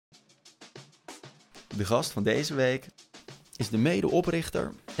De gast van deze week is de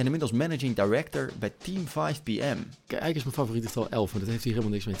medeoprichter en inmiddels managing director bij Team5PM. Eigenlijk is mijn favoriete getal 11, maar dat heeft hier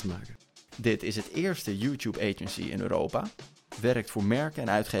helemaal niks mee te maken. Dit is het eerste YouTube-agency in Europa. Werkt voor merken en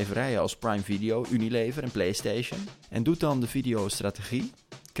uitgeverijen als Prime Video, Unilever en PlayStation. En doet dan de videostrategie,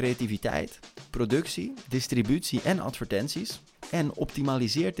 creativiteit, productie, distributie en advertenties. En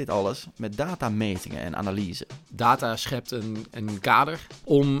optimaliseert dit alles met datametingen en analyse. Data schept een kader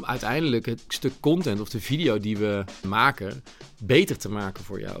om uiteindelijk het stuk content of de video die we maken beter te maken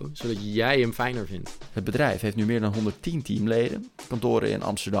voor jou, zodat jij hem fijner vindt. Het bedrijf heeft nu meer dan 110 teamleden, kantoren in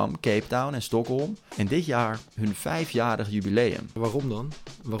Amsterdam, Cape Town en Stockholm. En dit jaar hun 5-jarig jubileum.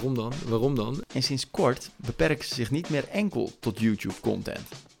 Waarom dan? En sinds kort beperken ze zich niet meer enkel tot YouTube-content.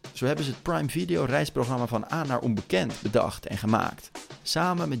 Zo hebben ze het Prime Video reisprogramma van A naar onbekend bedacht en gemaakt.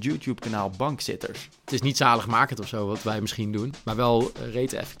 Samen met YouTube-kanaal Bankzitters. Het is niet zaligmakend of zo wat wij misschien doen, maar wel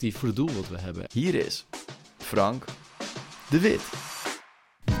rete effectief voor het doel wat we hebben. Hier is Frank de Wit.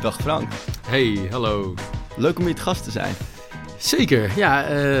 Dag Frank. Hey, hallo. Leuk om hier te gast te zijn. Zeker, ja,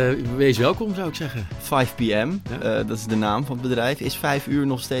 wees welkom zou ik zeggen. 5PM, ja. Dat is de naam van het bedrijf. Is 5 uur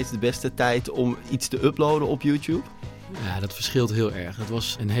nog steeds de beste tijd om iets te uploaden op YouTube? Ja, dat verschilt heel erg. Dat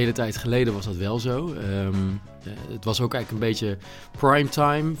was een hele tijd geleden was dat wel zo. Het was ook eigenlijk een beetje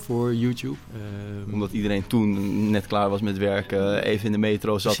primetime voor YouTube. Omdat iedereen toen net klaar was met werken, even in de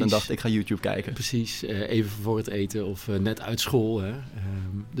metro zat. Precies. En dacht ik ga YouTube kijken. Precies, even voor het eten of net uit school. Hè.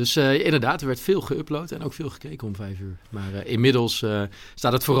 Dus inderdaad, er werd veel geüpload en ook veel gekeken om 5 uur. Maar inmiddels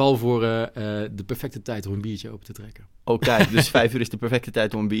staat het vooral voor de perfecte tijd om een biertje open te trekken. Oh kijk, dus 5 uur is de perfecte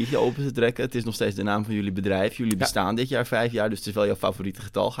tijd om een biertje open te trekken. Het is nog steeds de naam van jullie bedrijf. Jullie bestaan dit jaar 5 jaar, dus het is wel jouw favoriete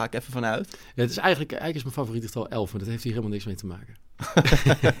getal. Ga ik even vanuit. Ja, het is eigenlijk is mijn favoriete getal 11, maar dat heeft hier helemaal niks mee te maken.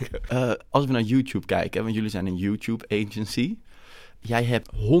 Als we naar YouTube kijken, want jullie zijn een YouTube-agency. Jij hebt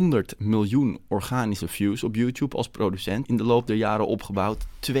 100 miljoen organische views op YouTube als producent. In de loop der jaren opgebouwd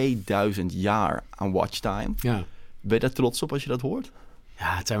 2000 jaar aan watchtime. Ja. Ben je daar trots op als je dat hoort?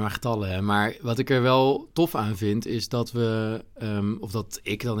 Ja, het zijn maar getallen. Hè. Maar wat ik er wel tof aan vind, is dat we, of dat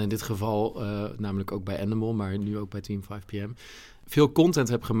ik dan in dit geval, namelijk ook bij Animal, maar nu ook bij Team5PM, veel content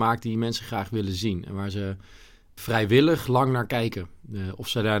heb gemaakt die mensen graag willen zien. En waar ze vrijwillig lang naar kijken. Of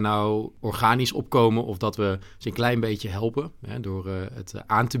ze daar nou organisch opkomen of dat we ze een klein beetje helpen door het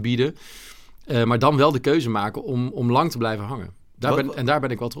aan te bieden. Maar dan wel de keuze maken om lang te blijven hangen. Daar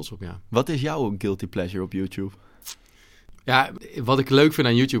ben ik wel trots op, ja. Wat is jouw guilty pleasure op YouTube? Ja, wat ik leuk vind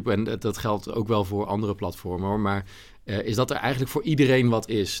aan YouTube, en dat geldt ook wel voor andere platformen, hoor, maar is dat er eigenlijk voor iedereen wat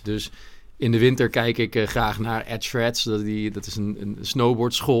is. Dus in de winter kijk ik graag naar Ed Shreds. Dat is een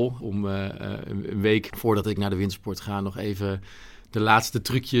snowboardschool. Om een week voordat ik naar de wintersport ga nog even de laatste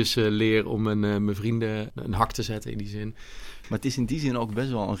trucjes leer om mijn vrienden een hak te zetten in die zin. Maar het is in die zin ook best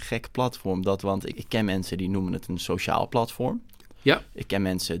wel een gek platform. Want ik ken mensen die noemen het een sociaal platform. Ja. Ik ken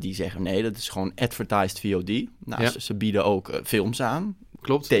mensen die zeggen nee, dat is gewoon advertised VOD. Nou, ja. Ze bieden ook films aan.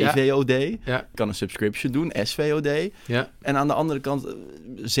 Klopt. TVOD. Ja. Ja. Kan een subscription doen, SVOD. Ja. En aan de andere kant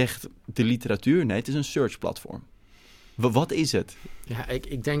zegt de literatuur, nee, het is een search platform. Wat is het? Ja,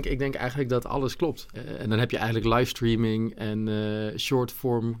 ik denk eigenlijk dat alles klopt. En dan heb je eigenlijk livestreaming en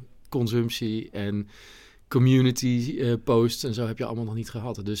short-form consumptie en community posts en zo heb je allemaal nog niet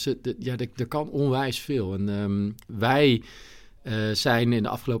gehad. Dus er kan onwijs veel. En wij zijn in de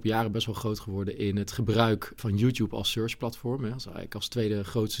afgelopen jaren best wel groot geworden in het gebruik van YouTube als search-platform. Eigenlijk als tweede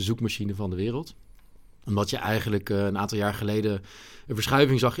grootste zoekmachine van de wereld. Omdat je eigenlijk een aantal jaar geleden een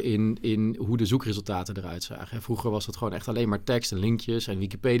verschuiving zag in hoe de zoekresultaten eruit zagen. Vroeger was dat gewoon echt alleen maar tekst en linkjes en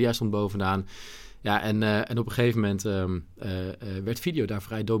Wikipedia stond bovenaan. Ja, en op een gegeven moment werd video daar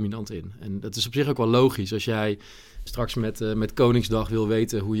vrij dominant in. En dat is op zich ook wel logisch. Als jij straks met Koningsdag wil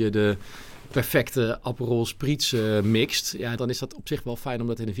weten hoe je de perfecte Aperol Spritz mixt, ja, dan is dat op zich wel fijn om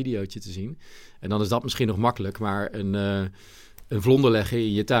dat in een videootje te zien. En dan is dat misschien nog makkelijk, maar een vlonder leggen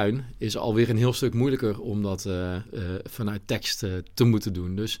in je tuin is alweer een heel stuk moeilijker om dat vanuit tekst te moeten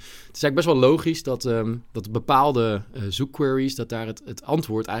doen. Dus het is eigenlijk best wel logisch dat bepaalde zoekqueries, dat daar het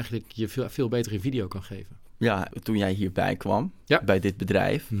antwoord eigenlijk je veel beter in video kan geven. Ja, toen jij hierbij kwam, bij dit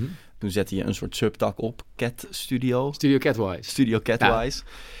bedrijf, toen zette je een soort subtak op, Cat Studio. Studio Catwise. Ja.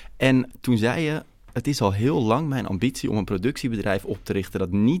 En toen zei je, het is al heel lang mijn ambitie om een productiebedrijf op te richten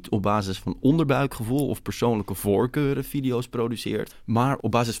dat niet op basis van onderbuikgevoel of persoonlijke voorkeuren video's produceert, maar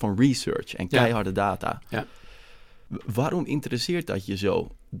op basis van research en keiharde data. Ja. Waarom interesseert dat je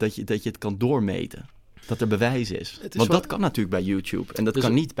zo? Dat je het kan doormeten? Dat er bewijs is? Want dat kan natuurlijk bij YouTube en dat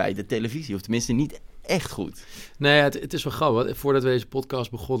kan niet bij de televisie, of tenminste niet echt goed. Nee, het is wel grappig. Voordat we deze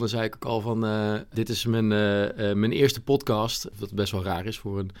podcast begonnen, zei ik ook al van dit is mijn eerste podcast. Wat best wel raar is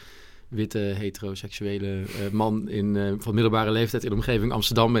voor een witte heteroseksuele man van middelbare leeftijd in de omgeving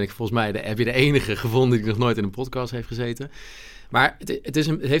Amsterdam ben ik volgens mij heb je de enige gevonden die nog nooit in een podcast heeft gezeten. Maar het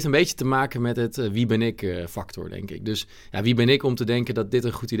heeft een beetje te maken met het wie ben ik factor, denk ik. Dus ja, wie ben ik om te denken dat dit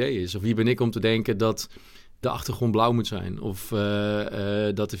een goed idee is? Of wie ben ik om te denken dat de achtergrond blauw moet zijn? Of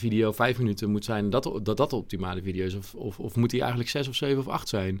dat de video 5 minuten moet zijn, dat de optimale video is? Of moet die eigenlijk 6 of 7 of 8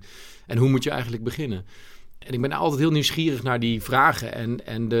 zijn? En hoe moet je eigenlijk beginnen? En ik ben altijd heel nieuwsgierig naar die vragen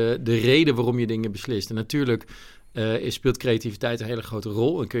en de reden waarom je dingen beslist. En natuurlijk speelt creativiteit een hele grote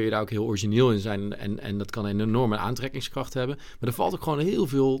rol. En kun je daar ook heel origineel in zijn. En dat kan een enorme aantrekkingskracht hebben. Maar er valt ook gewoon heel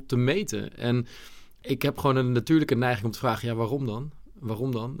veel te meten. En ik heb gewoon een natuurlijke neiging om te vragen, ja, waarom dan?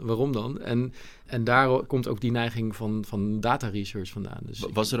 Waarom dan? En daar komt ook die neiging van data research vandaan. Dus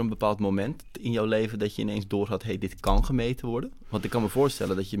was er een bepaald moment in jouw leven dat je ineens doorhad, hey, dit kan gemeten worden? Want ik kan me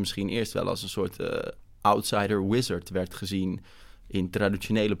voorstellen dat je misschien eerst wel als een soort outsider wizard werd gezien in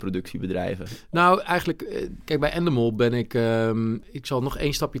traditionele productiebedrijven. Nou, eigenlijk, kijk, bij Endemol ben ik zal nog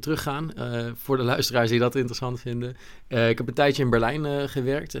 1 stapje teruggaan voor de luisteraars die dat interessant vinden. Ik heb een tijdje in Berlijn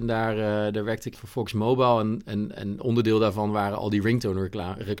gewerkt en daar werkte ik voor Fox Mobile en onderdeel daarvan waren al die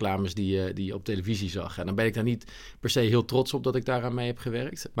ringtone-reclames die je op televisie zag. En dan ben ik daar niet per se heel trots op dat ik daaraan mee heb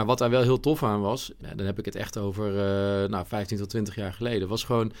gewerkt. Maar wat daar wel heel tof aan was, dan heb ik het echt over 15 tot 20 jaar geleden, was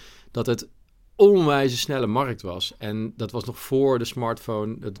gewoon dat het onwijs snelle markt was. En dat was nog voor de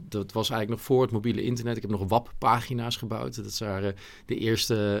smartphone. Dat was eigenlijk nog voor het mobiele internet. Ik heb nog WAP-pagina's gebouwd. Dat waren de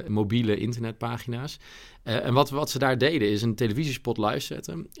eerste mobiele internetpagina's. En wat ze daar deden is een televisiespot live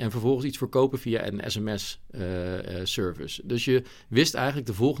zetten en vervolgens iets verkopen via een sms-service. Dus je wist eigenlijk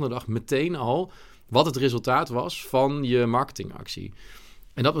de volgende dag meteen al wat het resultaat was van je marketingactie.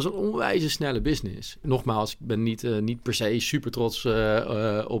 En dat was een onwijs snelle business. Nogmaals, ik ben niet per se super trots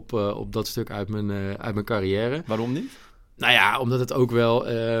op dat stuk uit mijn carrière. Waarom niet? Nou ja, omdat het ook wel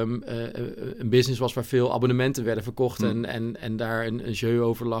een business was waar veel abonnementen werden verkocht. En daar een jeu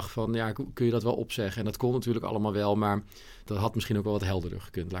over lag van, ja, kun je dat wel opzeggen? En dat kon natuurlijk allemaal wel, maar dat had misschien ook wel wat helderder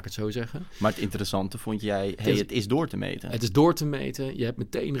gekund, laat ik het zo zeggen. Maar het interessante vond jij, het is door te meten. Het is door te meten. Je hebt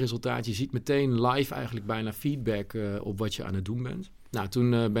meteen resultaat. Je ziet meteen live eigenlijk bijna feedback op wat je aan het doen bent. Nou, toen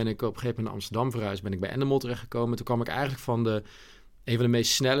ben ik op een gegeven moment naar Amsterdam verhuisd. Ben ik bij Endemol terechtgekomen. Toen kwam ik eigenlijk van een van de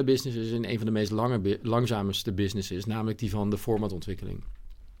meest snelle businesses in een van de meest langzaamste businesses, namelijk die van de formatontwikkeling.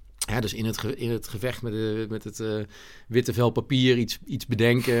 Ja, dus in het gevecht met het witte vel papier iets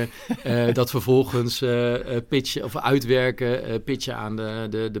bedenken, dat vervolgens pitchen of uitwerken, pitchen aan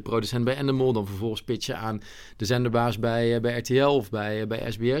de producent bij Endemol, dan vervolgens pitchen aan de zenderbaas bij RTL of bij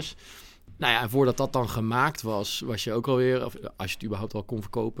SBS. Nou ja, en voordat dat dan gemaakt was je ook alweer, of als je het überhaupt al kon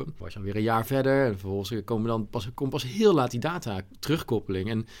verkopen, was je alweer een jaar verder. En vervolgens komt pas heel laat die data terugkoppeling.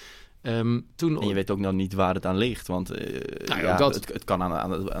 En toen... En je weet ook nog niet waar het aan ligt, want het kan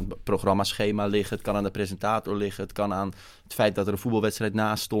aan het programmaschema liggen, het kan aan de presentator liggen, het kan aan het feit dat er een voetbalwedstrijd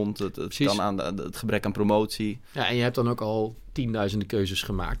naast stond, het kan aan het gebrek aan promotie. Ja, en je hebt dan ook al 10.000 keuzes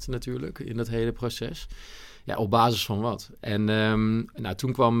gemaakt natuurlijk in dat hele proces. Ja, op basis van wat? En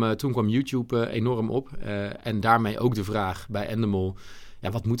toen kwam YouTube enorm op. En daarmee ook de vraag bij Endemol,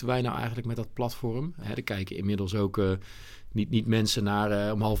 ja, wat moeten wij nou eigenlijk met dat platform? Er kijken inmiddels ook niet mensen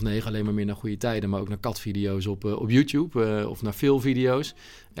naar om 8:30 alleen maar meer naar goede tijden, maar ook naar katvideo's op YouTube of naar veel video's.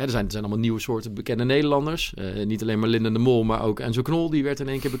 Er zijn allemaal nieuwe soorten bekende Nederlanders. Niet alleen maar Linda de Mol, maar ook Enzo Knol, die werd in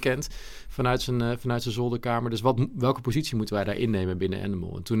één keer bekend vanuit zijn zolderkamer. Dus welke positie moeten wij daar innemen binnen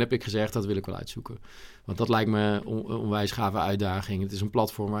Endemol? En toen heb ik gezegd, dat wil ik wel uitzoeken. Want dat lijkt me een onwijs gave uitdaging. Het is een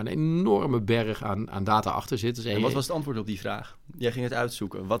platform waar een enorme berg aan data achter zit. Dus en wat was het antwoord op die vraag? Jij ging het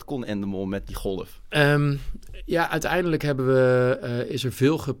uitzoeken. Wat kon Endemol met die golf? Ja, uiteindelijk is er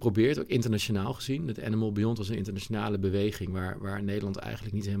veel geprobeerd, ook internationaal gezien. Het Endemol Beyond was een internationale beweging waar Nederland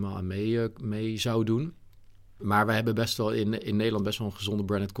eigenlijk niet helemaal aan mee zou doen. Maar wij hebben best wel in Nederland best wel een gezonde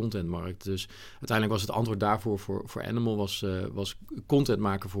branded contentmarkt. Dus uiteindelijk was het antwoord daarvoor voor Endemol was content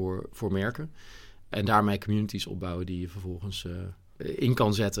maken voor merken. En daarmee communities opbouwen die je vervolgens in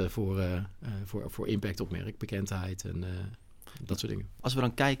kan zetten voor impact op merkbekendheid en dat soort dingen. Als we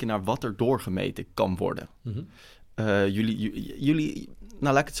dan kijken naar wat er doorgemeten kan worden. Mm-hmm. Jullie,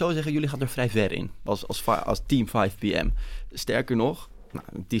 nou laat ik het zo zeggen, jullie gaan er vrij ver in als Team5PM. Sterker nog,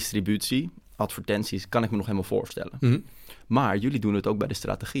 distributie, advertenties, kan ik me nog helemaal voorstellen. Mm-hmm. Maar jullie doen het ook bij de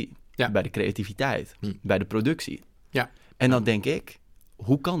strategie, bij de creativiteit, bij de productie. Ja. En dan denk ik,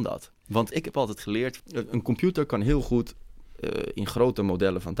 hoe kan dat? Want ik heb altijd geleerd, een computer kan heel goed in grote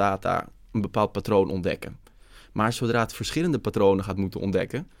modellen van data een bepaald patroon ontdekken. Maar zodra het verschillende patronen gaat moeten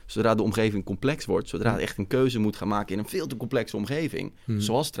ontdekken, zodra de omgeving complex wordt, zodra het echt een keuze moet gaan maken in een veel te complexe omgeving,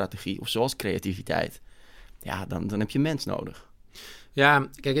 zoals strategie of zoals creativiteit, ja, dan heb je mens nodig. Ja,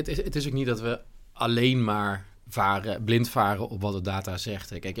 kijk, het is ook niet dat we alleen maar blind varen op wat de data zegt.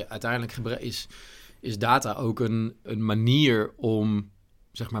 Hè. Kijk, uiteindelijk is data ook een manier om,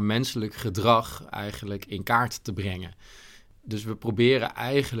 zeg maar, menselijk gedrag eigenlijk in kaart te brengen. Dus we proberen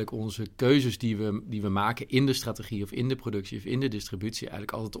eigenlijk onze keuzes die we maken in de strategie of in de productie of in de distributie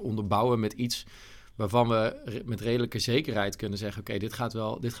eigenlijk altijd te onderbouwen met iets waarvan we met redelijke zekerheid kunnen zeggen, oké,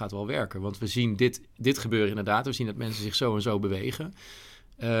 dit gaat wel werken. Want we zien dit gebeuren inderdaad. We zien dat mensen zich zo en zo bewegen.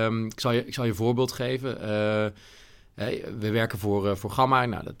 Ik zal je een voorbeeld geven. We werken voor Gamma.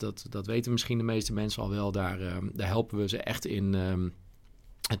 Nou, dat weten misschien de meeste mensen al wel. Daar helpen we ze echt in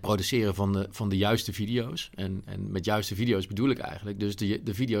het produceren van de juiste video's. En met juiste video's bedoel ik eigenlijk dus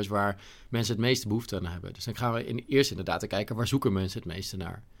de video's waar mensen het meeste behoefte aan hebben. Dus dan gaan we eerst inderdaad kijken, waar zoeken mensen het meeste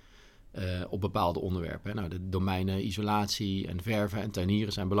naar? Op bepaalde onderwerpen. Nou, de domeinen isolatie en verven en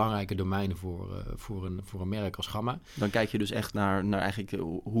tuinieren zijn belangrijke domeinen voor een merk als Gamma. Dan kijk je dus echt naar eigenlijk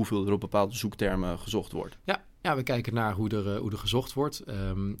hoeveel er op bepaalde zoektermen gezocht wordt. Ja, we kijken naar hoe er gezocht wordt.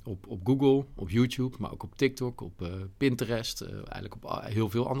 Op Google, op YouTube, maar ook op TikTok, op Pinterest. Eigenlijk op heel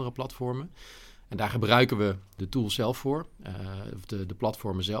veel andere platformen. En daar gebruiken we de tools zelf voor. De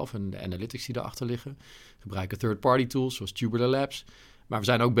platformen zelf en de analytics die daarachter liggen. We gebruiken third-party tools zoals Tubular Labs. Maar we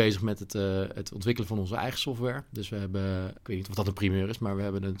zijn ook bezig met het ontwikkelen van onze eigen software. Dus we hebben, ik weet niet of dat een primeur is, maar we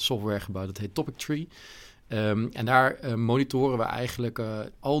hebben een software gebouwd dat heet Topic Tree. En daar monitoren we eigenlijk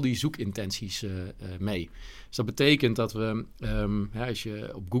al die zoekintenties mee. Dus dat betekent dat we, als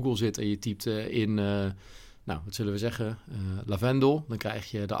je op Google zit en je typt in, wat zullen we zeggen, lavendel, dan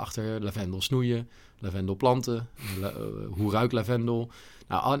krijg je daarachter lavendel snoeien, lavendel planten, hoe ruikt lavendel.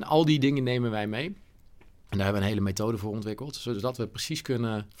 Nou, al die dingen nemen wij mee. En daar hebben we een hele methode voor ontwikkeld, zodat we precies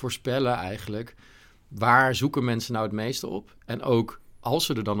kunnen voorspellen eigenlijk waar zoeken mensen nou het meeste op. En ook als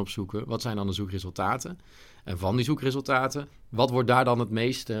ze er dan op zoeken, wat zijn dan de zoekresultaten? En van die zoekresultaten, wat wordt daar dan het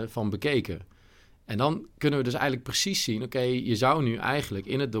meeste van bekeken? En dan kunnen we dus eigenlijk precies zien, oké, je zou nu eigenlijk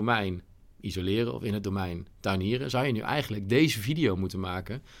in het domein isoleren of in het domein tuinieren, zou je nu eigenlijk deze video moeten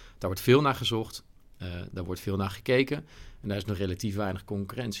maken. Daar wordt veel naar gezocht, daar wordt veel naar gekeken en daar is nog relatief weinig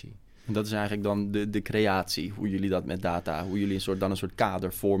concurrentie. En dat is eigenlijk dan de creatie, hoe jullie dat met data, hoe jullie een soort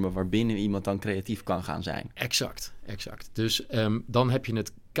kader vormen waarbinnen iemand dan creatief kan gaan zijn. Exact. Dus dan heb je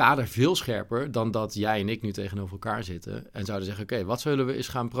het kader veel scherper dan dat jij en ik nu tegenover elkaar zitten en zouden zeggen, oké, wat zullen we eens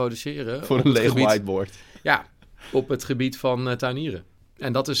gaan produceren? Voor een leeg whiteboard. Ja, op het gebied van tuinieren.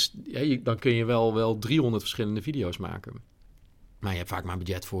 En dat is, dan kun je wel 300 verschillende video's maken. Maar je hebt vaak maar een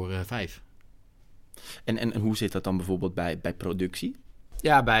budget voor 5. En hoe zit dat dan bijvoorbeeld bij productie?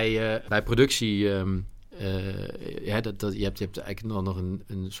 Ja, bij productie, je hebt eigenlijk nog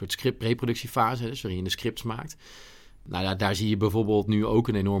een soort preproductiefase, dus waarin je de scripts maakt. Nou, daar zie je bijvoorbeeld nu ook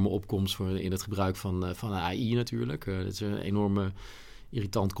een enorme opkomst in het gebruik van AI natuurlijk. Dat is een enorme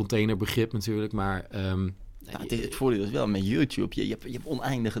irritant containerbegrip natuurlijk, maar... het voordeel is wel met YouTube, je hebt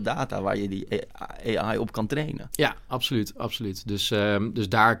oneindige data waar je die AI op kan trainen. Ja, absoluut. Dus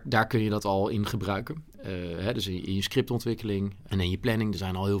daar kun je dat al in gebruiken. Dus in je scriptontwikkeling en in je planning. Er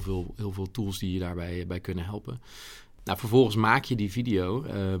zijn al heel veel tools die je daarbij bij kunnen helpen. Nou, vervolgens maak je die video.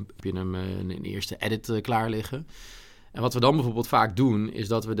 Heb je hem een eerste edit klaar liggen. En wat we dan bijvoorbeeld vaak doen, is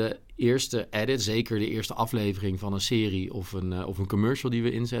dat we de eerste edit, zeker de eerste aflevering van een serie of een commercial die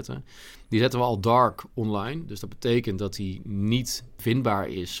we inzetten, die zetten we al dark online. Dus dat betekent dat die niet vindbaar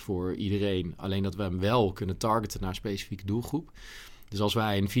is voor iedereen, alleen dat we hem wel kunnen targeten naar een specifieke doelgroep. Dus als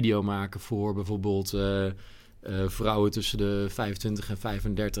wij een video maken voor bijvoorbeeld vrouwen tussen de 25 en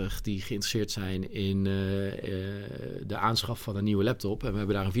 35 die geïnteresseerd zijn in de aanschaf van een nieuwe laptop, en we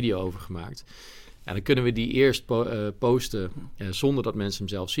hebben daar een video over gemaakt. En dan kunnen we die eerst posten zonder dat mensen hem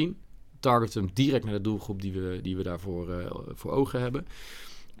zelf zien. Targeten hem direct naar de doelgroep die we daarvoor voor ogen hebben.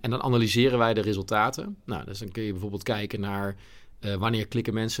 En dan analyseren wij de resultaten. Nou, dus dan kun je bijvoorbeeld kijken naar wanneer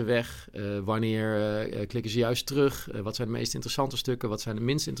klikken mensen weg, wanneer klikken ze juist terug, wat zijn de meest interessante stukken, wat zijn de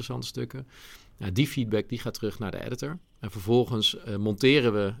minst interessante stukken. Nou, die feedback die gaat terug naar de editor. En vervolgens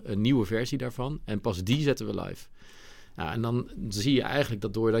monteren we een nieuwe versie daarvan en pas die zetten we live. Nou, en dan zie je eigenlijk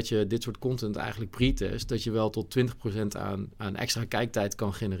dat doordat je dit soort content eigenlijk pre-test, dat je wel tot 20% aan extra kijktijd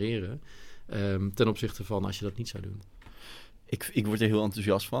kan genereren ten opzichte van als je dat niet zou doen. Ik word er heel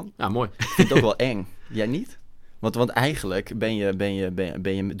enthousiast van. Ja, mooi. Ik vind het ook wel eng. Jij niet? Want eigenlijk ben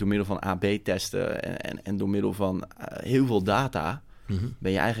je door middel van AB-testen en door middel van heel veel data,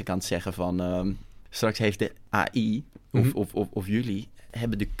 ben je eigenlijk aan het zeggen van straks heeft de AI of jullie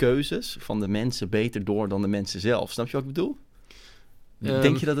hebben de keuzes van de mensen beter door dan de mensen zelf. Snap je wat ik bedoel?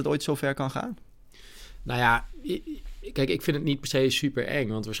 Denk je dat het ooit zo ver kan gaan? Nou ja, Kijk, ik vind het niet per se super eng,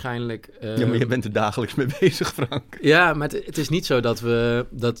 want waarschijnlijk... Ja, maar je bent er dagelijks mee bezig, Frank. Ja, maar het is niet zo dat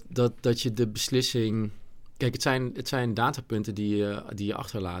dat je de beslissing... Kijk, het zijn datapunten die je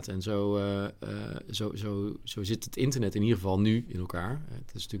achterlaat. En zo zit het internet in ieder geval nu in elkaar.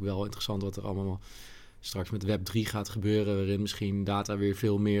 Het is natuurlijk wel interessant wat er allemaal straks met Web 3 gaat gebeuren, waarin misschien data weer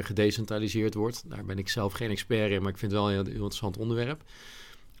veel meer gedecentraliseerd wordt. Daar ben ik zelf geen expert in, maar ik vind het wel een heel interessant onderwerp.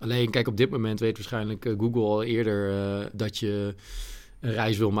 Alleen, kijk, op dit moment weet waarschijnlijk Google al eerder dat je een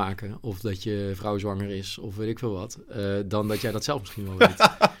reis wil maken, of dat je vrouw zwanger is, of weet ik veel wat, dan dat jij dat zelf misschien wel weet.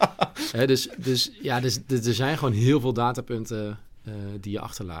 Dus er zijn gewoon heel veel datapunten die je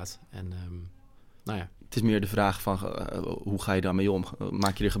achterlaat. En nou ja. Het is meer de vraag van hoe ga je daarmee om?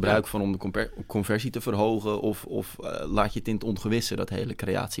 Maak je er gebruik van om de conversie te verhogen of laat je het in het ongewisse, dat hele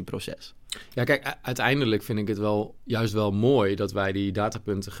creatieproces? Ja, kijk, uiteindelijk vind ik het juist wel mooi dat wij die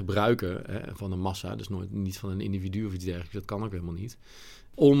datapunten gebruiken van een massa, dus niet van een individu of iets dergelijks, dat kan ook helemaal niet,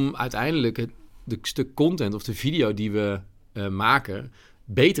 om uiteindelijk de stuk content of de video die we maken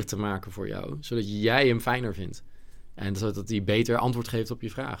beter te maken voor jou, zodat jij hem fijner vindt. En zodat hij beter antwoord geeft op je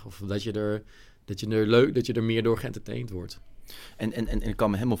vraag. Of dat je er meer door geëntertained wordt. En ik kan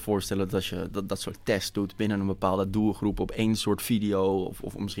me helemaal voorstellen dat als je dat soort test doet binnen een bepaalde doelgroep op één soort video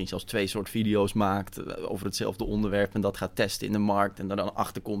of misschien zelfs 2 soort video's maakt over hetzelfde onderwerp en dat gaat testen in de markt en dan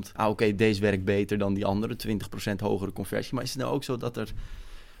achterkomt, oké, deze werkt beter dan die andere, 20% hogere conversie. Maar is het nou ook zo dat er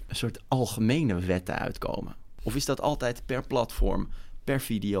een soort algemene wetten uitkomen? Of is dat altijd per platform, per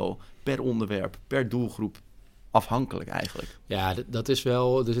video, per onderwerp, per doelgroep afhankelijk eigenlijk? Ja, dat is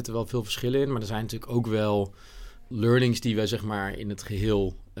wel, er zitten wel veel verschillen in, maar er zijn natuurlijk ook wel learnings die wij zeg maar in het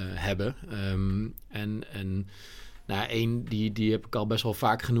geheel hebben. Eén, die heb ik al best wel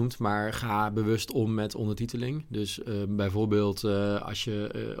vaak genoemd, maar ga bewust om met ondertiteling. Dus bijvoorbeeld als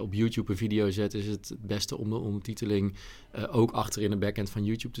je op YouTube een video zet, is het beste om de ondertiteling ook achter in de backend van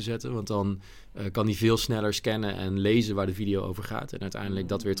YouTube te zetten. Want dan kan die veel sneller scannen en lezen waar de video over gaat. En uiteindelijk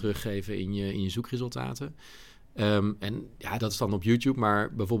dat weer teruggeven in je zoekresultaten. En ja, dat is dan op YouTube,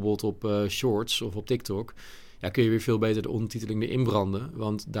 maar bijvoorbeeld op Shorts of op TikTok kun je weer veel beter de ondertiteling erin branden.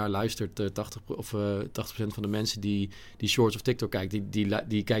 Want daar luistert 80% van de mensen die Shorts of TikTok kijkt,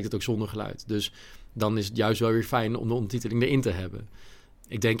 die kijkt het ook zonder geluid. Dus dan is het juist wel weer fijn om de ondertiteling erin te hebben.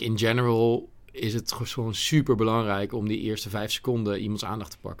 Ik denk in general is het gewoon super belangrijk om die eerste 5 seconden iemands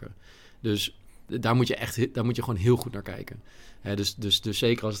aandacht te pakken. Dus daar moet je gewoon heel goed naar kijken. Dus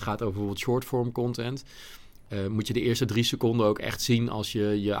zeker als het gaat over bijvoorbeeld short-form content, moet je de eerste 3 seconden ook echt zien als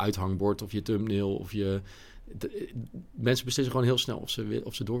je uithangbord of je thumbnail of mensen beslissen gewoon heel snel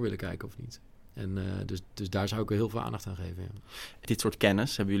of ze door willen kijken of niet. En dus daar zou ik heel veel aandacht aan geven. Ja. Dit soort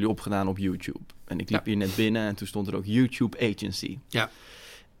kennis hebben jullie opgedaan op YouTube. En ik liep hier net binnen en toen stond er ook YouTube Agency. Ja.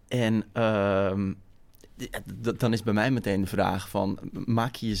 En dan is bij mij meteen de vraag van,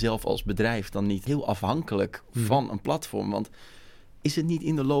 maak je jezelf als bedrijf dan niet heel afhankelijk van een platform? Want is het niet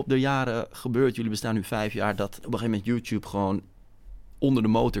in de loop der jaren gebeurd, jullie bestaan nu 5 jaar, dat op een gegeven moment YouTube gewoon onder de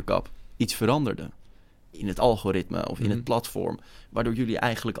motorkap iets veranderde? In het algoritme of in het platform, waardoor jullie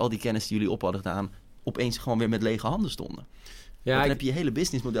eigenlijk al die kennis die jullie op hadden gedaan, opeens gewoon weer met lege handen stonden. Ja, dan heb je je hele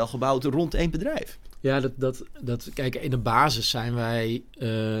businessmodel gebouwd rond 1 bedrijf. Ja, kijk, in de basis zijn wij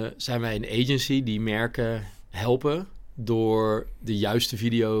een agency die merken helpen door de juiste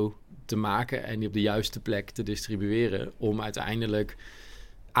video te maken en die op de juiste plek te distribueren om uiteindelijk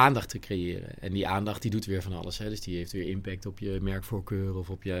aandacht te creëren. En die aandacht die doet weer van alles. Hè? Dus die heeft weer impact op je merkvoorkeur of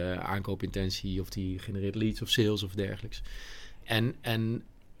op je aankoopintentie of die genereert leads of sales of dergelijks. En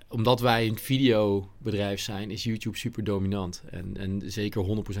omdat wij een videobedrijf zijn, is YouTube super dominant. En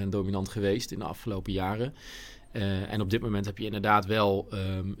zeker 100% dominant geweest in de afgelopen jaren. En op dit moment heb je inderdaad wel,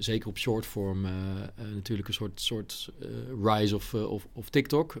 zeker op shortform, natuurlijk een soort rise of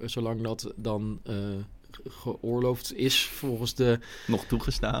TikTok. Zolang dat dan geoorloofd is volgens nog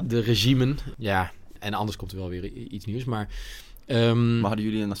toegestaan. De regimen. Ja, en anders komt er wel weer iets nieuws. Maar hadden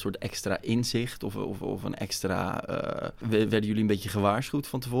jullie een soort extra inzicht of een extra... werden jullie een beetje gewaarschuwd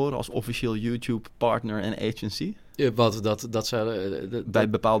van tevoren als officieel YouTube-partner en agency? Bij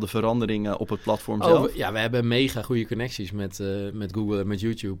bepaalde veranderingen op het platform zelf? Ja, we hebben mega goede connecties met Google en met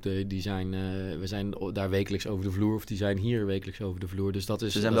YouTube. We zijn daar wekelijks over de vloer of die zijn hier wekelijks over de vloer. Dus dat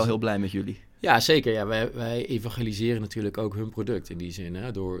is... Ze zijn wel heel blij met jullie. Ja, zeker. Ja, wij evangeliseren natuurlijk ook hun product in die zin,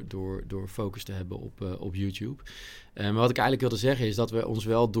 hè, door focus te hebben op YouTube. Maar wat ik eigenlijk wilde zeggen is dat we ons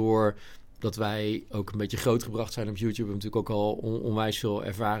wel dat wij ook een beetje grootgebracht zijn op YouTube. We hebben natuurlijk ook al onwijs veel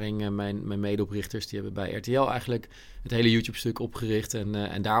ervaring. Mijn medeoprichters die hebben bij RTL eigenlijk het hele YouTube-stuk opgericht.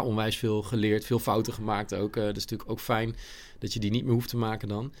 En daar onwijs veel geleerd, veel fouten gemaakt ook. Dat is natuurlijk ook fijn dat je die niet meer hoeft te maken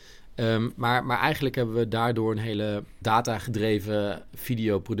dan. Maar eigenlijk hebben we daardoor een hele data-gedreven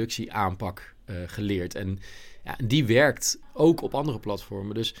videoproductie aanpak geleerd. En die werkt ook op andere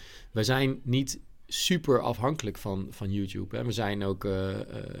platformen. Dus wij zijn niet super afhankelijk van YouTube. Hè. We zijn ook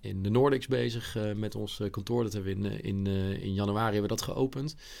in de Nordics bezig met ons kantoor. Dat hebben we in januari hebben we dat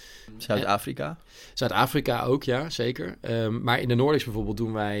geopend. Zuid-Afrika? Zuid-Afrika ook, ja, zeker. Maar in de Nordics bijvoorbeeld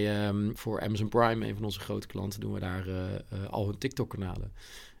doen wij voor Amazon Prime, een van onze grote klanten, doen we daar al hun TikTok-kanalen.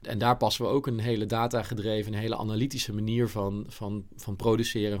 En daar passen we ook een hele data-gedreven, een hele analytische manier van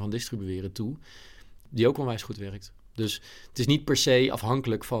produceren en van distribueren toe, die ook onwijs goed werkt. Dus het is niet per se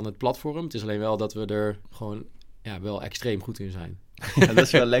afhankelijk van het platform. Het is alleen wel dat we er gewoon wel extreem goed in zijn. Ja, dat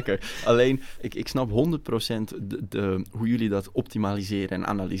is wel lekker. Alleen, ik snap 100% hoe jullie dat optimaliseren en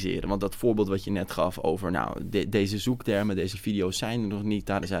analyseren. Want dat voorbeeld wat je net gaf over, deze zoektermen, deze video's zijn er nog niet.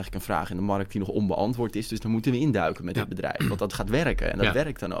 Daar is eigenlijk een vraag in de markt die nog onbeantwoord is. Dus dan moeten we induiken met dit bedrijf. Want dat gaat werken en dat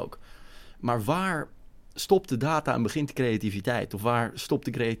werkt dan ook. Maar waar stopt de data en begint de creativiteit? Of waar stopt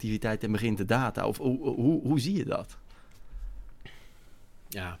de creativiteit en begint de data? Of hoe zie je dat?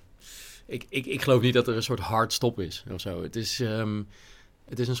 Ja, ik geloof niet dat er een soort hard stop is of zo. Het is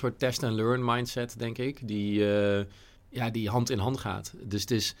een soort test and learn mindset, denk ik, die hand in hand gaat. Dus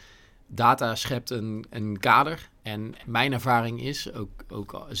het is, data schept een kader. En mijn ervaring is,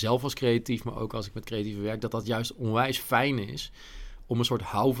 ook zelf als creatief, maar ook als ik met creatieven werk, dat juist onwijs fijn is om een soort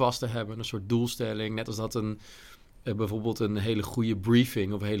houvast te hebben, een soort doelstelling. Net als dat bijvoorbeeld een hele goede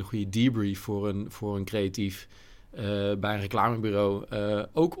briefing of een hele goede debrief voor een creatief bij een reclamebureau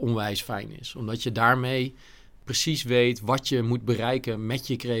ook onwijs fijn is. Omdat je daarmee precies weet wat je moet bereiken met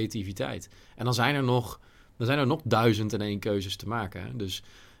je creativiteit. En dan zijn er nog 1001 keuzes te maken. Hè? Dus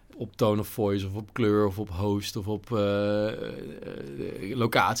op tone of voice of op kleur of op host of op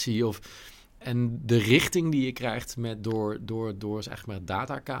locatie en de richting die je krijgt door zeg maar het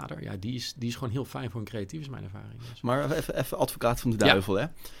datakader, die is gewoon heel fijn voor een creatief, is mijn ervaring. Dus. Maar even advocaat van de duivel, hè?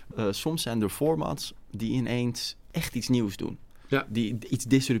 Soms zijn er formats die ineens echt iets nieuws doen. Ja. Die iets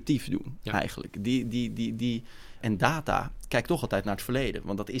disruptiefs doen, eigenlijk. En data kijkt toch altijd naar het verleden.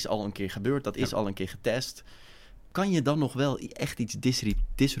 Want dat is al een keer gebeurd, dat is al een keer getest. Kan je dan nog wel echt iets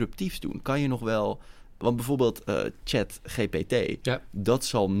disruptiefs doen? Kan je nog wel... Want bijvoorbeeld ChatGPT, dat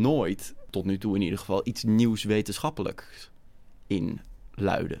zal nooit, tot nu toe in ieder geval, iets nieuws wetenschappelijks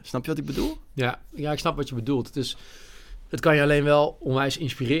inluiden. Snap je wat ik bedoel? Ja, ik snap wat je bedoelt. Het kan je alleen wel onwijs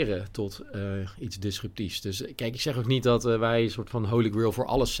inspireren tot iets disruptiefs. Dus kijk, ik zeg ook niet dat wij een soort van holy grail voor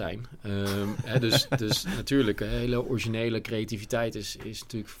alles zijn. Dus natuurlijk, hele originele creativiteit is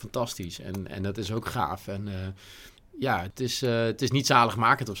natuurlijk fantastisch. En dat is ook gaaf. En het is niet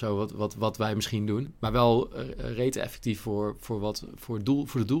zaligmakend of zo wat wij misschien doen. Maar wel rete effectief voor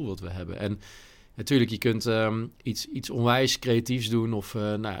het doel wat we hebben. En natuurlijk, je kunt iets onwijs creatiefs doen. Of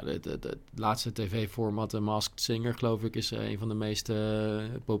het laatste tv-format, The Masked Singer, geloof ik, is een van de meest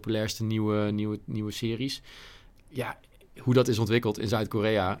populairste nieuwe series. Ja, hoe dat is ontwikkeld in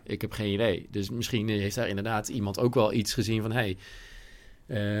Zuid-Korea, ik heb geen idee. Dus misschien heeft daar inderdaad iemand ook wel iets gezien van...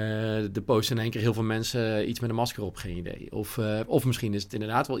 de posten in één keer heel veel mensen iets met een masker op, geen idee. Of misschien is het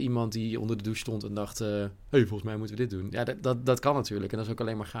inderdaad wel iemand die onder de douche stond en dacht... volgens mij moeten we dit doen. Ja, dat kan natuurlijk en dat is ook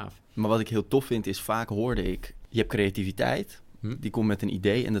alleen maar gaaf. Maar wat ik heel tof vind is, vaak hoorde ik... Je hebt creativiteit, die komt met een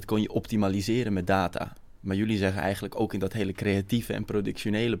idee en dat kan je optimaliseren met data. Maar jullie zeggen eigenlijk ook in dat hele creatieve en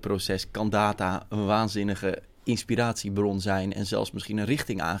productionele proces... kan data een waanzinnige inspiratiebron zijn en zelfs misschien een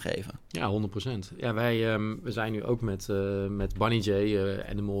richting aangeven. Ja, 100%. Ja, we zijn nu ook met Bunny J,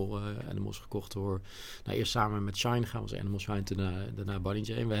 Animals gekocht door... eerst samen met Shine gaan we Animal Shine, daarna Bunny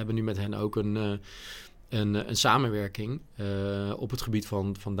J. En we hebben nu met hen ook een samenwerking op het gebied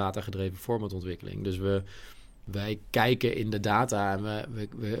van data-gedreven formatontwikkeling. Dus wij kijken in de data en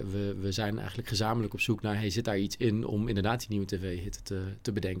we zijn eigenlijk gezamenlijk op zoek naar... zit daar iets in om inderdaad die nieuwe tv-hit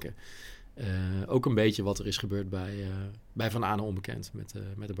te bedenken? Ook een beetje wat er is gebeurd bij Van Aan Onbekend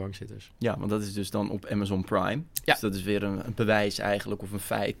met de bankzitters. Ja, want dat is dus dan op Amazon Prime. Ja. Dus dat is weer een bewijs eigenlijk of een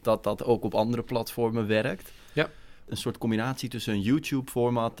feit dat ook op andere platformen werkt. Ja. Een soort combinatie tussen een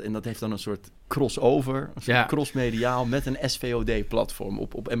YouTube-format en dat heeft dan een soort crossover, een soort crossmediaal met een SVOD-platform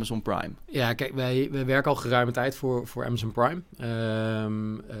op Amazon Prime. Ja, kijk, wij werken al geruime tijd voor Amazon Prime.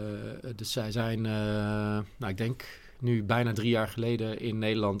 Dus zij zijn, ik denk... Nu bijna 3 jaar geleden in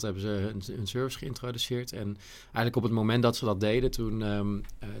Nederland hebben ze een service geïntroduceerd. En eigenlijk op het moment dat ze dat deden, toen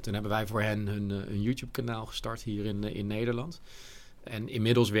hebben wij voor hen hun YouTube-kanaal gestart hier in Nederland. En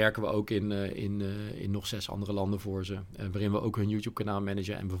inmiddels werken we ook in nog 6 andere landen voor ze. Waarin we ook hun YouTube-kanaal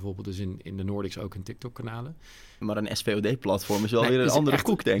managen. En bijvoorbeeld dus in de Nordics ook hun TikTok-kanalen. Maar een SVOD-platform is wel weer een andere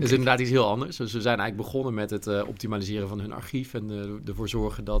koek, denk ik. Het is inderdaad iets heel anders. Dus we zijn eigenlijk begonnen met het optimaliseren van hun archief. En ervoor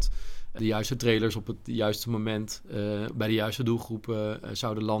zorgen dat de juiste trailers op het juiste moment bij de juiste doelgroep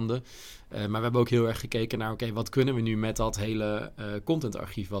zouden landen. Maar we hebben ook heel erg gekeken naar, wat kunnen we nu met dat hele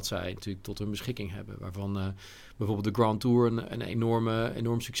contentarchief wat zij natuurlijk tot hun beschikking hebben. Waarvan bijvoorbeeld de Grand Tour een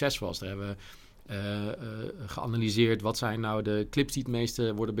enorm succes was. Daar hebben we geanalyseerd wat zijn nou de clips die het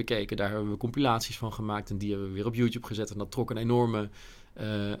meeste worden bekeken. Daar hebben we compilaties van gemaakt en die hebben we weer op YouTube gezet. En dat trok een enorme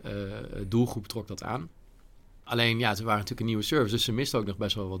doelgroep trok dat aan. Alleen, ze waren natuurlijk een nieuwe service, dus ze misten ook nog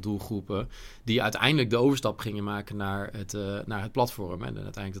best wel wat doelgroepen die uiteindelijk de overstap gingen maken naar het platform en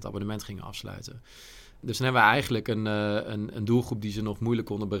uiteindelijk het abonnement gingen afsluiten. Dus dan hebben we eigenlijk een doelgroep die ze nog moeilijk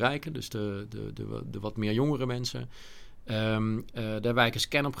konden bereiken, dus de wat meer jongere mensen. Daar hebben wij een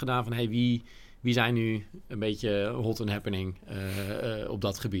scan op gedaan van wie zijn nu een beetje hot and happening op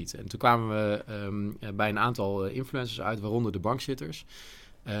dat gebied. En toen kwamen we bij een aantal influencers uit, waaronder de bankzitters.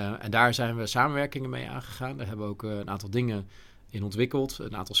 En daar zijn we samenwerkingen mee aangegaan. Daar hebben we ook een aantal dingen in ontwikkeld.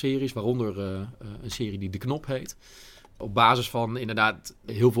 Een aantal series, waaronder een serie die De Knop heet. Op basis van inderdaad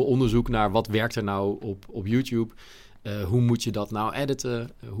heel veel onderzoek naar wat werkt er nou op YouTube. Hoe moet je dat nou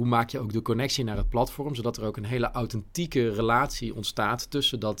editen? Hoe maak je ook de connectie naar het platform? Zodat er ook een hele authentieke relatie ontstaat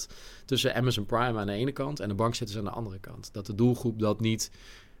tussen Amazon Prime aan de ene kant en de bankzitters aan de andere kant. Dat de doelgroep dat niet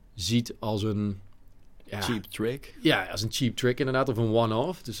ziet als een cheap trick. Ja, als een cheap trick inderdaad, of een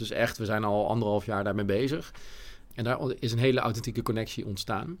one-off. Dus echt, we zijn al 1,5 jaar daarmee bezig. En daar is een hele authentieke connectie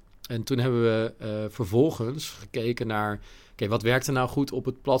ontstaan. En toen hebben we vervolgens gekeken naar, wat werkt er nou goed op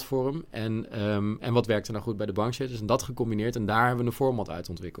het platform en wat werkt er nou goed bij de bankzitters. En dat gecombineerd en daar hebben we een format uit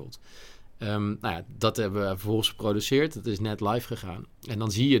ontwikkeld. Dat hebben we vervolgens geproduceerd. Dat is net live gegaan. En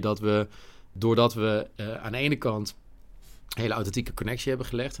dan zie je dat we, doordat we aan de ene kant een hele authentieke connectie hebben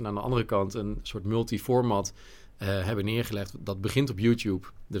gelegd en aan de andere kant een soort multi-format hebben neergelegd. Dat begint op YouTube.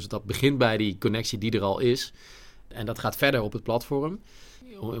 Dus dat begint bij die connectie die er al is. En dat gaat verder op het platform.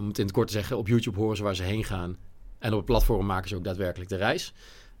 Om het in het kort te zeggen, op YouTube horen ze waar ze heen gaan. En op het platform maken ze ook daadwerkelijk de reis.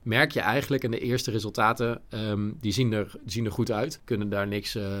 Merk je eigenlijk, en de eerste resultaten, die zien er goed uit. Kunnen daar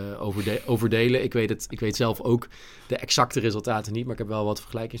niks over delen. Ik weet zelf ook de exacte resultaten niet, maar ik heb wel wat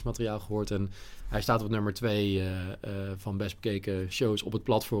vergelijkingsmateriaal gehoord. En hij staat op nummer 2 van best bekeken shows op het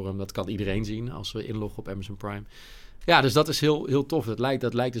platform. Dat kan iedereen zien als we inloggen op Amazon Prime. Ja, dus dat is heel, heel tof.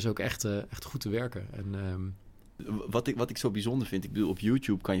 Dat lijkt dus ook echt goed te werken. En wat ik zo bijzonder vind, ik bedoel, op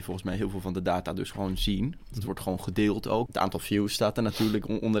YouTube kan je volgens mij heel veel van de data dus gewoon zien. Het wordt gewoon gedeeld ook. Het aantal views staat er natuurlijk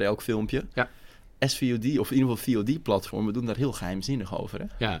onder elk filmpje. Ja. SVOD, of in ieder geval VOD-platformen, doen daar heel geheimzinnig over, hè?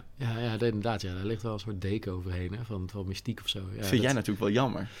 Ja, inderdaad. Ja. Daar ligt wel een soort deken overheen, hè, van mystiek of zo. Ja, vind jij natuurlijk wel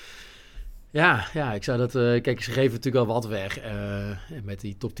jammer. Ja, ik zou dat... kijk, ze geven natuurlijk wel wat weg met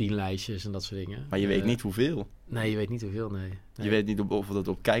die top 10 lijstjes en dat soort dingen. Maar je weet niet hoeveel. Nee, je weet niet hoeveel, nee. Je weet niet of het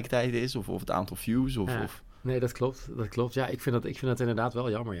op kijktijd is of het aantal views of... Nee, dat klopt. Ja, ik vind dat inderdaad wel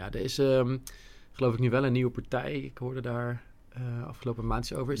jammer. Ja, er is, geloof ik, nu wel een nieuwe partij. Ik hoorde daar afgelopen maand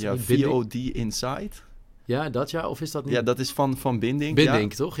iets over. Is dat VOD Insight? Ja, of is dat niet? Ja, dat is van Binding.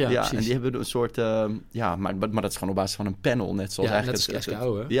 Binding, toch? Ja, precies. En die hebben een soort... maar dat is gewoon op basis van een panel, net zoals eigenlijk... net als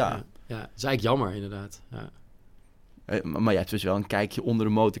SKO, hè? Ja, dat is eigenlijk jammer, inderdaad. Ja. Maar je hebt dus wel een kijkje onder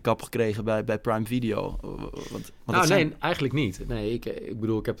de motorkap gekregen bij Prime Video. Nee, eigenlijk niet. Nee, ik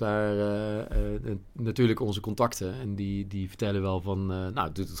bedoel, ik heb daar natuurlijk onze contacten. En die vertellen wel van,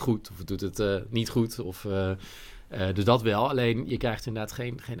 doet het goed of doet het niet goed. Dus dat wel. Alleen, je krijgt inderdaad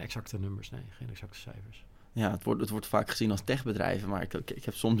geen exacte nummers. Nee, geen exacte cijfers. Ja, het wordt vaak gezien als techbedrijven, maar ik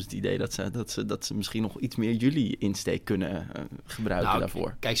heb soms het idee dat ze misschien nog iets meer jullie insteek kunnen gebruiken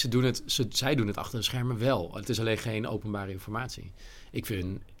daarvoor. Kijk, zij doen het achter de schermen wel. Het is alleen geen openbare informatie. Ik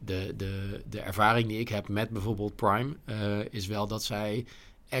vind de ervaring die ik heb met bijvoorbeeld Prime is wel dat zij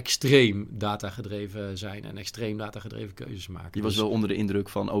extreem datagedreven zijn en extreem datagedreven keuzes maken. Je was wel onder de indruk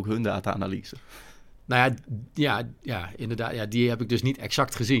van ook hun data-analyse. Nou ja, inderdaad. Ja, die heb ik dus niet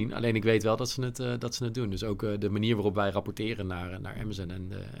exact gezien. Alleen ik weet wel dat ze het doen. Dus ook de manier waarop wij rapporteren naar Amazon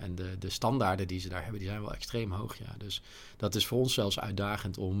en de standaarden die ze daar hebben, die zijn wel extreem hoog. Ja. Dus dat is voor ons zelfs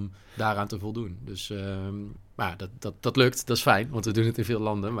uitdagend om daaraan te voldoen. Dus dat lukt. Dat is fijn, want we doen het in veel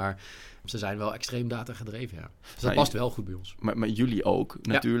landen. Maar ze zijn wel extreem datagedreven, ja. Dus dat past wel goed bij ons. Maar jullie ook,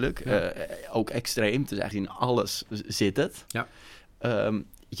 natuurlijk. Ja. Ook extreem. Dus eigenlijk in alles zit het. Ja.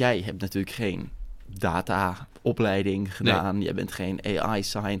 Jij hebt natuurlijk geen data-opleiding gedaan. Nee. Je bent geen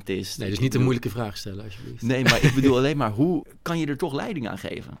AI-scientist. Nee, dus niet een moeilijke vraag stellen, alsjeblieft. Nee, maar ik bedoel alleen maar, hoe kan je er toch leiding aan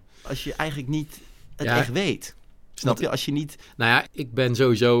geven? Als je eigenlijk niet het echt weet. Snap je? Als je niet... Nou ja, ik ben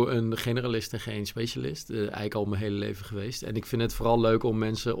sowieso een generalist en geen specialist. Eigenlijk al mijn hele leven geweest. En ik vind het vooral leuk om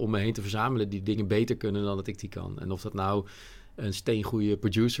mensen om me heen te verzamelen die dingen beter kunnen dan dat ik die kan. En of dat nou een steengoede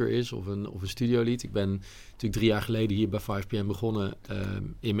producer is of een studiolied. Ik ben natuurlijk 3 jaar geleden hier bij 5PM begonnen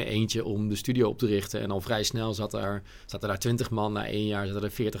in mijn eentje om de studio op te richten. En al vrij snel zaten daar 20 man na 1 jaar, zaten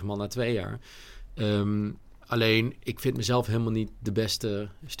er 40 man na 2 jaar. Alleen, ik vind mezelf helemaal niet de beste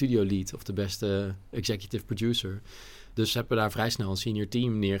studiolied of de beste executive producer. Dus hebben we daar vrij snel een senior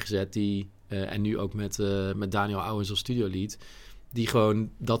team neergezet en nu ook met Daniel Ouwens als studiolied, die gewoon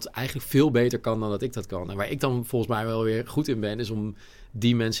dat eigenlijk veel beter kan dan dat ik dat kan. En waar ik dan volgens mij wel weer goed in ben, is om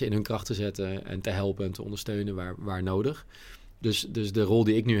die mensen in hun kracht te zetten en te helpen en te ondersteunen waar nodig. Dus de rol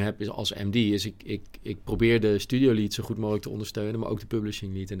die ik nu heb is als MD, is ik probeer de studio lead zo goed mogelijk te ondersteunen, maar ook de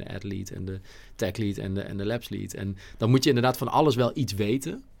publishing lead en de ad lead en de tech lead en de labs lead. En dan moet je inderdaad van alles wel iets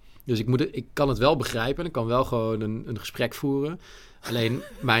weten. Dus ik kan het wel begrijpen en ik kan wel gewoon een gesprek voeren. Alleen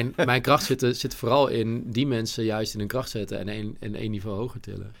mijn kracht zit vooral in die mensen juist in hun kracht zetten en één niveau hoger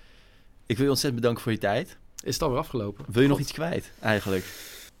tillen. Ik wil je ontzettend bedanken voor je tijd. Is het alweer afgelopen? Wil je nog iets kwijt eigenlijk?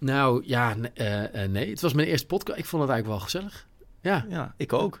 Nou ja, nee. Het was mijn eerste podcast. Ik vond het eigenlijk wel gezellig. Ja,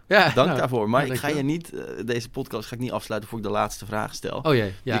 ik ook. Ja, Dank daarvoor. Maar ik ga je niet, deze podcast ga ik niet afsluiten voor ik de laatste vraag stel. Oh jee,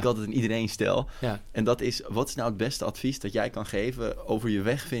 ja. Die ik altijd aan iedereen stel. Ja. En dat is, wat is nou het beste advies dat jij kan geven over je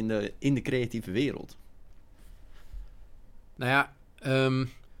weg vinden in de creatieve wereld? Nou ja,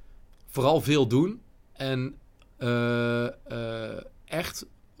 vooral veel doen. En echt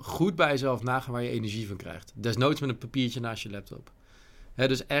goed bij jezelf nagaan waar je energie van krijgt. Desnoods met een papiertje naast je laptop.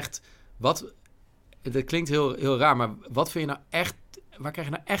 Dus echt, dat klinkt heel raar, maar wat vind je nou echt, waar krijg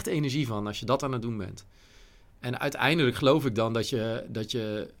je nou echt energie van als je dat aan het doen bent? En uiteindelijk geloof ik dan dat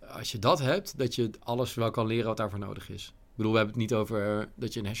je als je dat hebt, dat je alles wel kan leren wat daarvoor nodig is. Ik bedoel, we hebben het niet over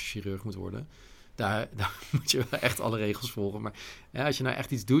dat je een hersenchirurg moet worden. Daar moet je wel echt alle regels volgen. Maar ja, als je nou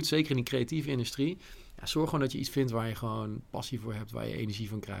echt iets doet, zeker in die creatieve industrie, zorg gewoon dat je iets vindt waar je gewoon passie voor hebt, waar je energie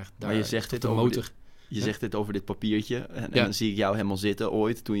van krijgt. Maar je zegt dit over zegt dit over dit papiertje. En dan zie ik jou helemaal zitten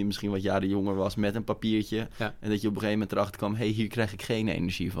ooit, toen je misschien wat jaren jonger was, met een papiertje. Ja. En dat je op een gegeven moment erachter kwam, hier krijg ik geen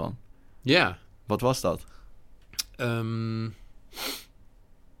energie van. Ja. Wat was dat?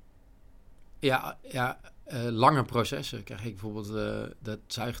 Lange processen krijg ik bijvoorbeeld. Dat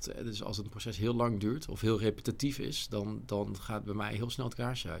zuigt, dus als een proces heel lang duurt of heel repetitief is, dan gaat bij mij heel snel het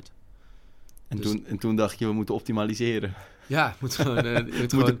kaarsje uit. En toen dacht je, we moeten optimaliseren. Ja, we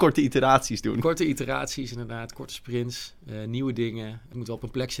moeten korte iteraties doen. Korte iteraties, inderdaad. Korte sprints, nieuwe dingen. Het moet wel op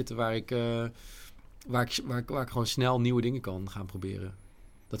een plek zitten waar ik gewoon snel nieuwe dingen kan gaan proberen.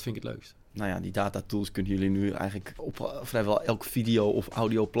 Dat vind ik het leukst. Nou ja, die data tools kunnen jullie nu eigenlijk op vrijwel elk video of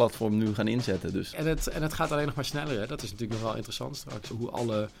audio platform nu gaan inzetten. Dus. En het gaat alleen nog maar sneller. Hè? Dat is natuurlijk nog wel interessant straks. Hoe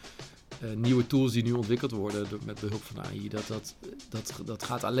alle nieuwe tools die nu ontwikkeld worden met behulp van AI, dat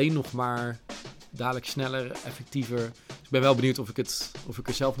gaat alleen nog maar dadelijk sneller, effectiever. Dus ik ben wel benieuwd of ik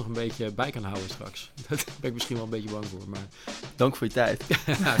er zelf nog een beetje bij kan houden straks. Daar ben ik misschien wel een beetje bang voor. Maar... Dank voor je tijd.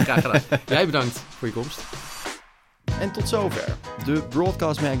 Graag gedaan. Jij bedankt voor je komst. En tot zover de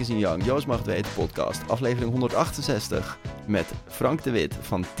Broadcast Magazine Young, Joost mag het weten podcast, aflevering 168 met Frank de Wit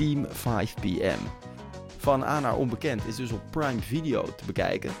van Team 5PM. Van A naar Onbekend is dus op Prime Video te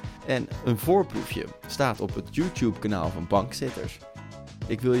bekijken en een voorproefje staat op het YouTube-kanaal van Bankzitters.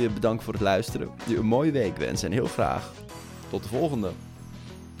 Ik wil je bedanken voor het luisteren, je een mooie week wensen en heel graag tot de volgende.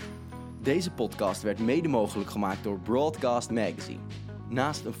 Deze podcast werd mede mogelijk gemaakt door Broadcast Magazine.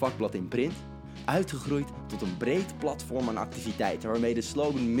 Naast een vakblad in print, uitgegroeid tot een breed platform aan activiteiten waarmee de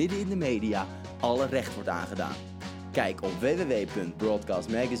slogan midden in de media alle recht wordt aangedaan. Kijk op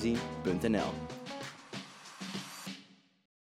www.broadcastmagazine.nl.